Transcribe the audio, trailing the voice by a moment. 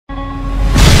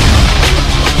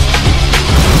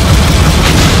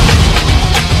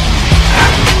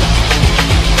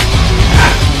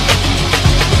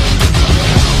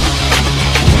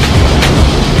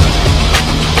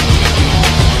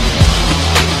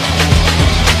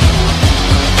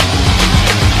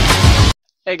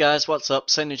Hey guys, what's up?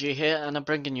 Synergy here, and I'm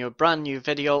bringing you a brand new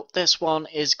video. This one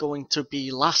is going to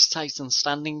be Last Titan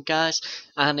Standing, guys,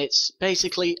 and it's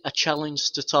basically a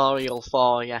challenge tutorial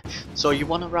for you. So you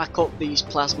want to rack up these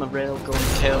plasma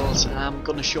railgun kills. I'm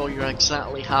going to show you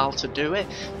exactly how to do it.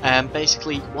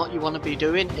 Basically what you want to be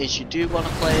doing is you do want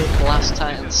to play Last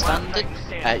Titan Standing.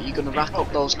 You're going to rack up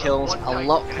those kills a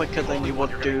lot quicker than you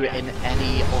would do in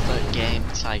any other game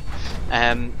type.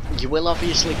 You will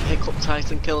obviously pick up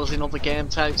Titan kills in other game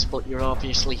types, but you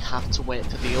obviously have to wait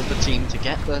for the other team to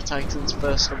get their Titans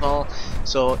first of all,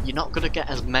 so you're not going to get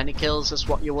as many kills as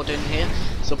what you would in here.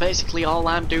 So basically all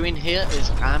I'm doing here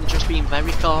is I'm just being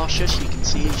very cautious. You can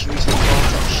see he's using the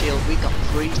Vortex shield. We got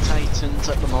 3 Titans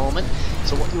at the moment,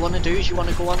 so what you want to do is you want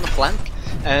to go on the flank.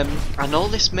 I know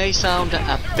this may sound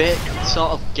a bit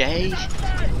sort of gay.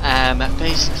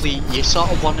 Basically you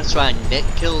sort of want to try and nick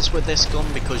kills with this gun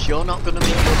because you're not going to be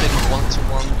good in a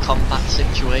one-to-one combat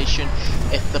situation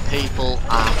if the people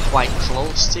are quite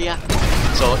close to you.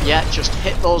 So yeah, just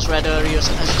hit those red areas.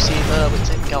 As you see there, we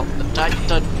take out the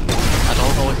Titan. I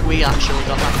don't know if we actually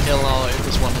got that kill or it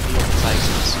was one of the other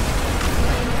Titans.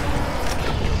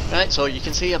 Right, so you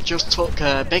can see I've just took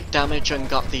big damage and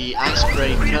got the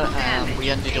icebreaker, and we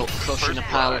ended up crushing a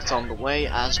pallet on the way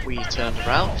as we turned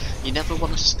around. You never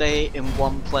want to stay in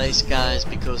one place, guys,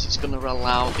 because it's going to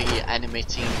allow the enemy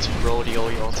team to rodeo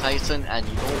your Titan, and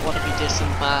you don't want to be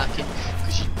disembarking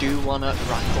because you do want to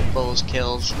rack up those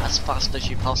kills as fast as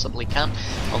you possibly can.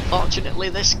 Unfortunately,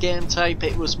 this game type,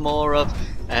 it was more of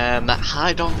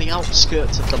hide on the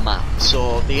outskirts of the map,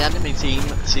 so the enemy team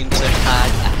seemed to hide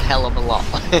a hell of a lot.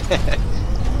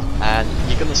 And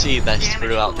you're going to see this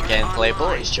throughout the gameplay,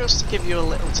 but it's just to give you a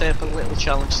little tip, a little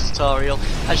challenge tutorial.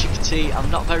 As you can see, I'm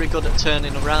not very good at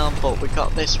turning around, but we've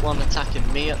got this one attacking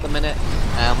me at the minute,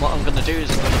 and what I'm going to do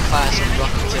is I'm going to fire some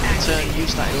rockets in return,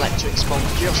 use that electric sponge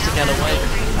just to get away.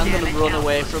 I'm going to run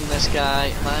away from this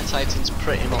guy. My Titan's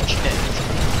pretty much hit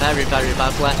very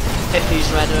badly. Hit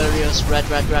these red areas, red,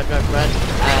 and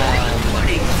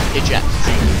eject.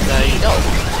 There you go.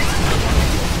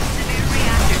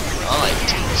 Right,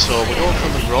 so we're going for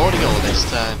the rodeo this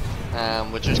time.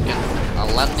 We're just getting a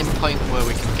landing point where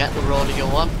we can get the rodeo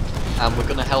on, and we're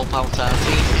going to help out our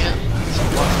team here. So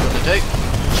what we're going to do,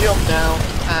 jump down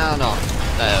and on.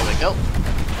 There we go.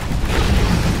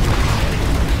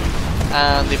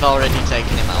 And they've already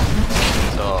taken him out.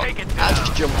 So I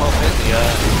just jump up in the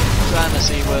air, trying to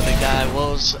see where the guy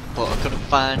was, but I couldn't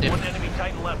find him. One enemy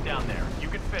Titan left down there. You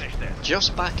can finish this.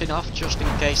 Just backing off just in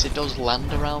case it does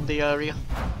land around the area.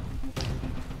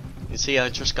 You see, I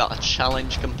just got a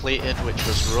challenge completed, which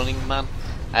was Running Man.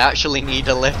 I actually need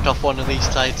a lift off one of these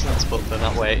Titans, but they're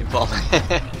not waiting for me.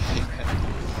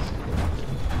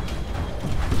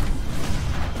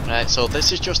 Right, so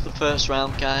this is just the first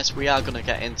round, guys. We are going to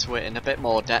get into it in a bit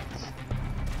more depth.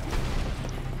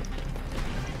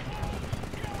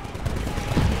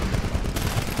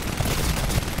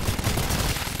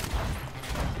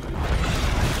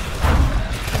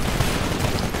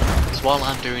 What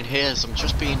I'm doing here is I'm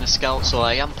just being a scout, so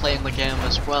I am playing the game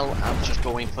as well. I'm just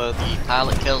going for the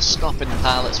pilot kills, stopping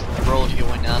pilots from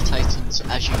rodeoing our Titans.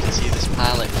 As you can see, this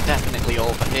pilot definitely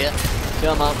over here.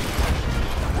 Come on.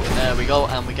 There we go,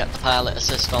 and we get the pilot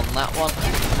assist on that one.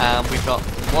 We've got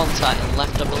 1 Titan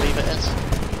left, I believe it is.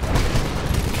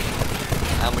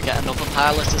 And we get another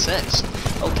pilot assist.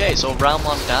 Okay, so round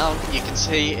 1 down. You can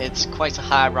see it's quite a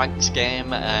high ranked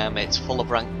game. It's full of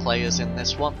ranked players in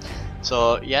this one.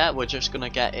 So yeah, we're just gonna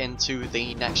get into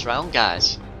the next round,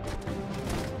 guys.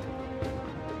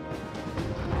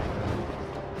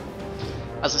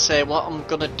 As I say, what I'm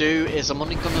gonna do is I'm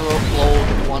only gonna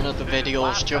upload one of the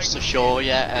videos just to show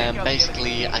you.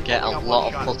 Basically I get a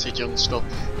lot of footage and stuff,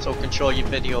 so I can show you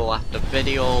video after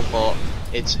video, but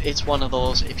it's one of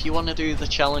those, if you want to do the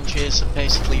challenges,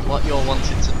 basically what you're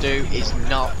wanting to do is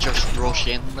not just rush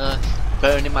in there.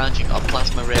 Bearing in mind you've got a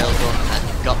plasma railgun and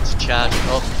you've got to charge it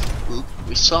up.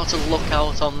 We sort of look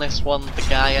out on this one, the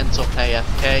guy ends up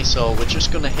AFK, so we're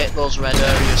just going to hit those red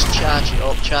areas, charge it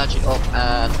up,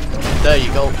 and there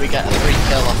you go, we get a free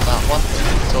kill off that one.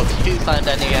 So if you do find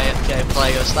any AFK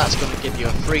players, that's going to give you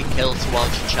a free kill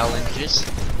towards your challenges.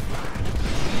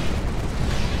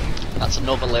 That's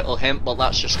another little hint, but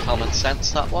that's just common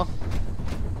sense, that one.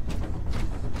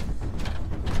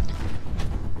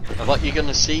 And what you're going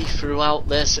to see throughout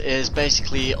this is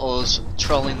basically us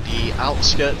trolling the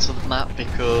outskirts of the map,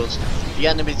 because the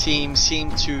enemy team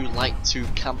seem to like to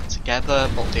camp together,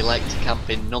 but they like to camp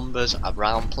in numbers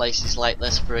around places like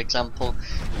this. For example,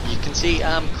 you can see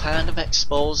I'm kind of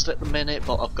exposed at the minute,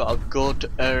 but I've got a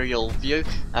good aerial view,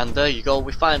 and there you go,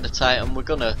 we find a Titan. We're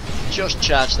going to just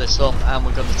charge this up and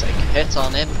we're going to take a hit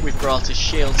on him. We've brought his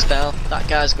shields down, that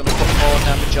guy's going to put more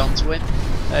damage onto him.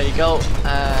 There you go,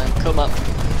 and come on.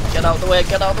 Get out of the way,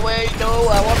 get out of the way! No,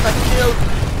 I want that kill!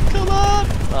 Come on!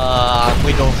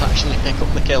 We don't actually pick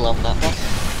up the kill on that one.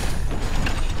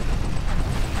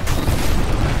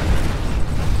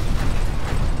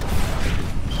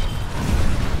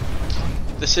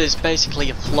 This is basically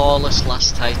a flawless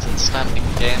last Titan standing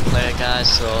gameplay, guys,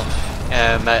 so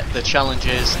the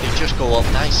challenges, they just go up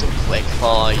nice and quick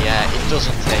for you, it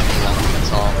doesn't take long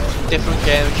at all. Different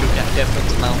games you'll get different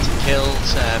amount of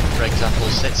kills, for example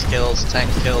 6 kills, 10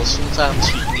 kills, sometimes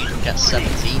you can even get 17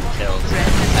 kills.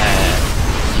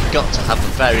 You've got to have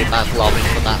a very bad lobby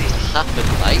for that to happen,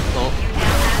 right? But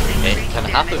it can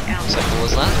happen, simple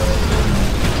as that.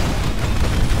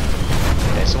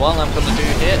 Okay, so all I'm going to do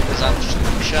here is I'm just going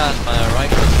to charge my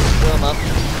rifle, come on.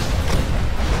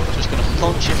 Just going to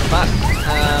punch him back,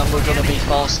 and we're going to be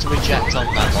forced to eject on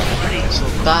that one. So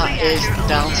that is the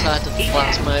downside of the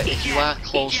plasma. If you are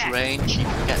close range, you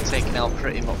can get taken out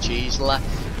pretty much easily.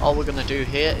 All we're going to do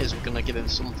here is we're going to give him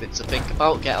something to think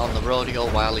about, get on the rodeo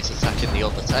while he's attacking the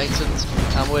other Titans,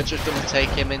 and we're just going to take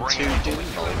him into doing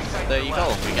mode. There you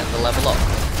go, and we get the level up.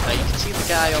 Now you can see the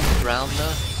guy on the ground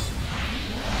there.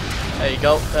 There you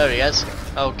go, there he is.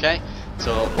 Okay.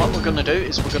 So what we're going to do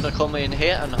is we're going to come in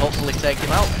here and hopefully take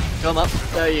him out. Come on,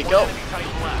 there you go.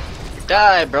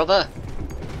 Die, brother.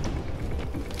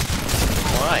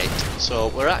 Alright, so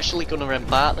we're actually going to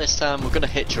embark this time. We're going to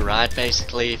hitch a ride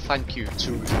basically. Thank you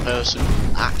to the person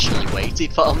who actually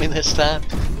waited for me this time.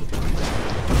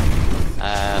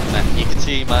 You can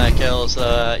see my kills,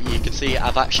 you can see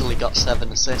I've actually got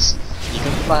 7 assists. You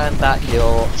can find that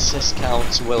your assist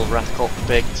counts will rack up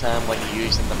big time when you're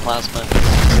using the plasma.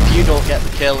 If you don't get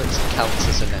the kill, it counts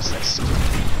as an assist.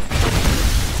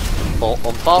 But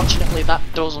unfortunately that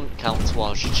doesn't count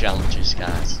towards your challenges,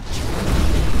 guys.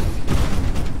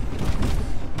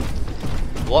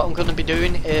 What I'm going to be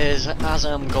doing is, as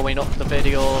I'm going up the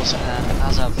videos and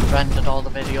as I've rendered all the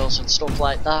videos and stuff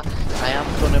like that, I am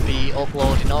going to be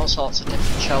uploading all sorts of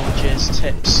different challenges,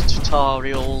 tips,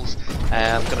 tutorials.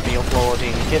 I'm going to be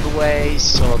uploading giveaways,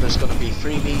 so there's going to be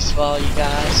freebies for you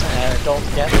guys. Don't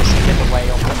forget, there's a giveaway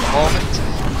up at the moment.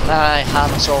 My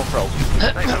hand's so throat.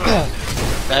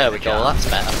 There we go, that's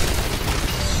better.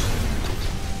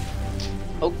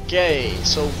 Okay,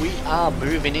 so we are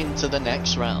moving into the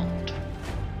next round.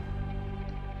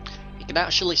 You can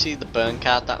actually see the burn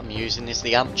card that I'm using is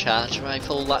the amp charge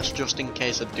rifle. That's just in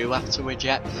case I do have to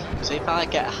eject, because if I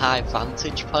get a high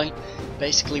vantage point,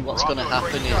 basically what's going to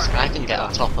happen is I can get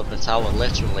on top of the tower,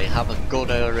 literally have a good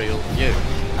aerial view,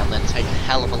 and then take a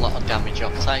hell of a lot of damage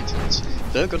off Titans.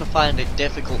 They're going to find it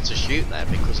difficult to shoot there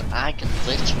because I can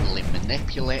literally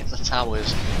manipulate the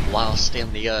towers whilst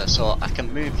in the air, so I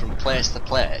can move from place to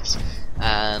place,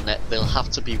 and they'll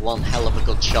have to be one hell of a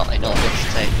good shot in order to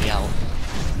take me out.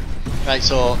 Right,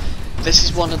 so this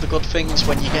is one of the good things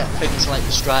when you get things like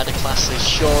the Strider classes.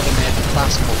 Sure, they may be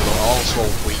fast, but they're also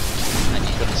weak, and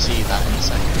you're going to see that in a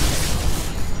second.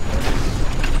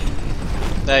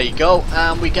 There you go,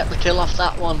 and we get the kill off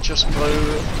that one just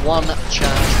through one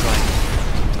charge rifle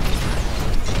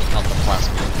on the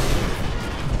plasma.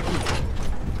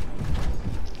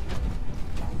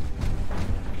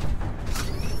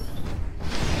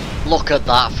 Look at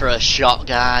that for a shot,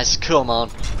 guys, come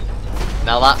on.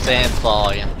 Now that's aim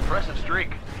for you. Impressive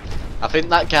streak. I think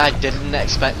that guy didn't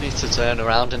expect me to turn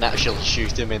around and actually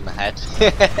shoot him in the head.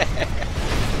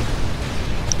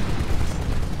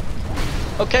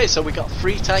 Okay, so we got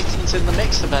 3 Titans in the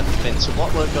mix of everything, so what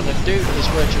we're going to do is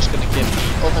we're just going to give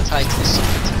the other Titans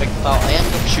something to think about. I ended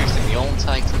up shooting the old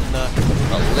Titan there,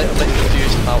 a little bit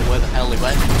confused about where the hell he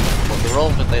went, but they're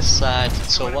over this side,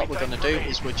 so what we're going to do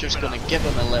is we're just going to give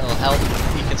him a little help.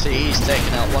 You can see he's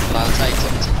taking out one of our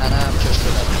Titans, and I'm just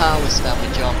going to power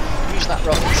damage on, use that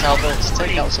rocket salvo to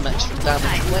take out some extra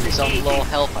damage. When he's on low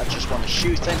health, I just want to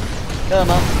shoot him.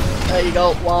 Come on, there you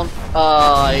go, one.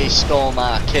 Oh, he stole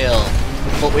my kill.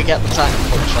 But we get the Titan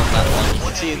punch on that one. You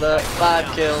can see the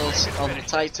 5 kills on the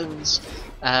Titans,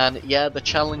 and yeah, the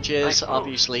challenges,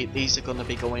 obviously these are going to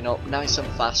be going up nice and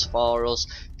fast for us.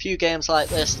 Few games like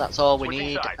this, that's all we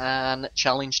need, and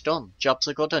challenge done. Job's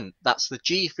a good one. That's the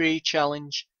G3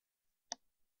 challenge.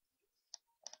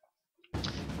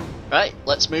 Right,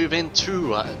 let's move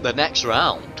into the next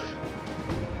round.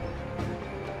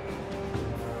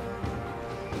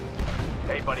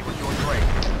 Hey buddy, we're doing great.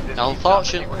 This Now keeps up, I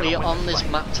think we're unfortunately gonna win on this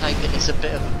fight. map type it is a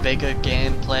bit of a bigger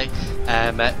gameplay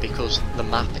because the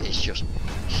map is just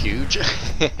huge.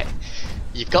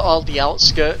 You've got all the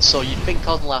outskirts, so you'd think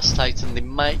on Last Titan they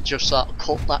might just sort of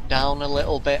cut that down a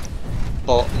little bit.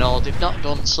 But no, they've not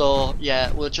done so.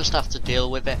 Yeah, we'll just have to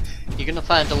deal with it. You're going to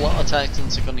find a lot of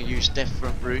Titans are going to use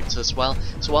different routes as well.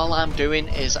 So all I'm doing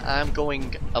is I'm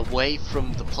going away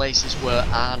from the places where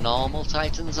our normal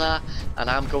Titans are,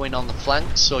 and I'm going on the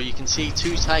flank. So you can see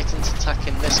two Titans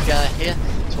attacking this guy here.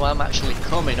 So I'm actually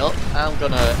coming up. I'm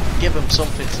going to give them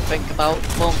something to think about.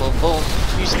 Boom, boom, boom.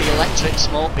 Use the electric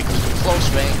smoke because we're close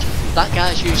range. That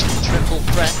guy's using triple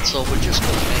threat, so we're just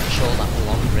going to make sure that we're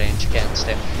long range against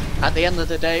him. At the end of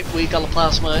the day, we got a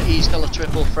plasma, he's got a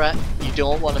triple threat. You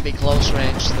don't want to be close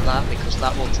range to that because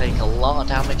that will take a lot of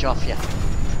damage off you.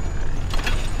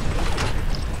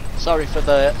 Sorry for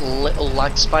the little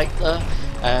lag spike there.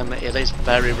 It is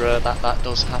very rare that that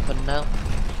does happen now.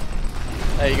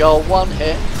 There you go, one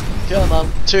hit. Come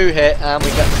on, two hit, and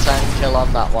we get the time kill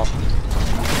on that one.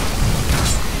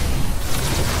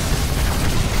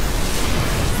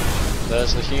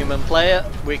 There's the human player,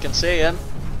 we can see him.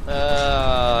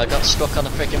 I got stuck on a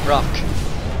freaking rock.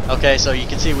 Okay, so you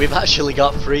can see we've actually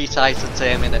got 3 Titans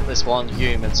aiming at this one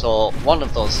human, so one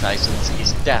of those Titans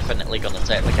is definitely going to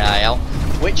take the guy out,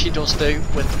 which he does do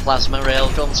with the plasma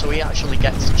railgun, so he actually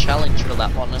gets a challenge for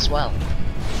that one as well.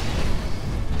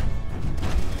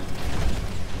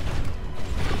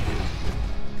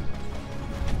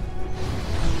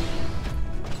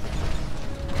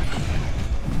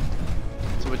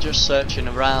 We're just searching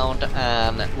around,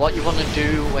 and what you want to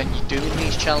do when you're doing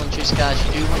these challenges, guys,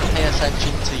 you do want to pay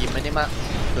attention to your minimap,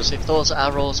 because if those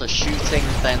arrows are shooting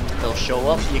then they'll show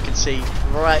up. You can see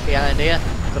right behind here,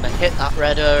 I'm going to hit that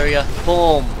red area,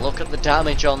 boom, look at the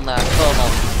damage on that, come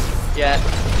on, yeah,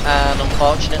 and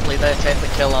unfortunately they take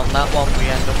the kill on that one. We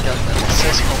end up getting an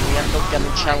assist, but we end up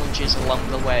getting challenges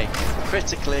along the way.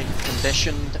 Critically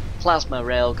conditioned plasma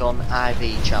railgun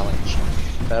IV challenge.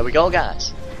 There we go,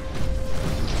 guys.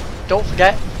 Don't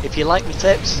forget, if you like my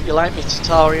tips, you like my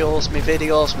tutorials, my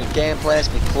videos, my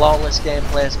gameplays, my flawless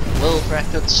gameplays, my world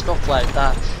records, stuff like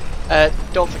that,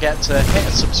 don't forget to hit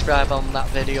a subscribe on that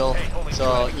video.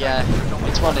 So yeah,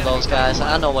 it's one of those, guys.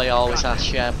 I know I always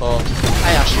ask you, but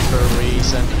I ask you for a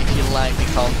reason. If you like my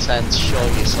content, show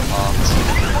your support.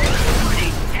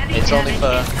 It's only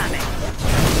fair.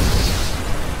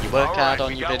 Work hard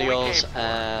on your videos,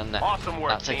 and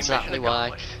that's exactly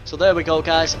why. So there we go,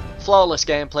 guys, flawless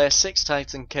gameplay, 6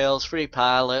 Titan kills, 3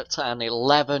 pilots and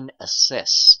 11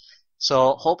 assists.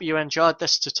 So hope you enjoyed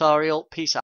this tutorial. Peace out.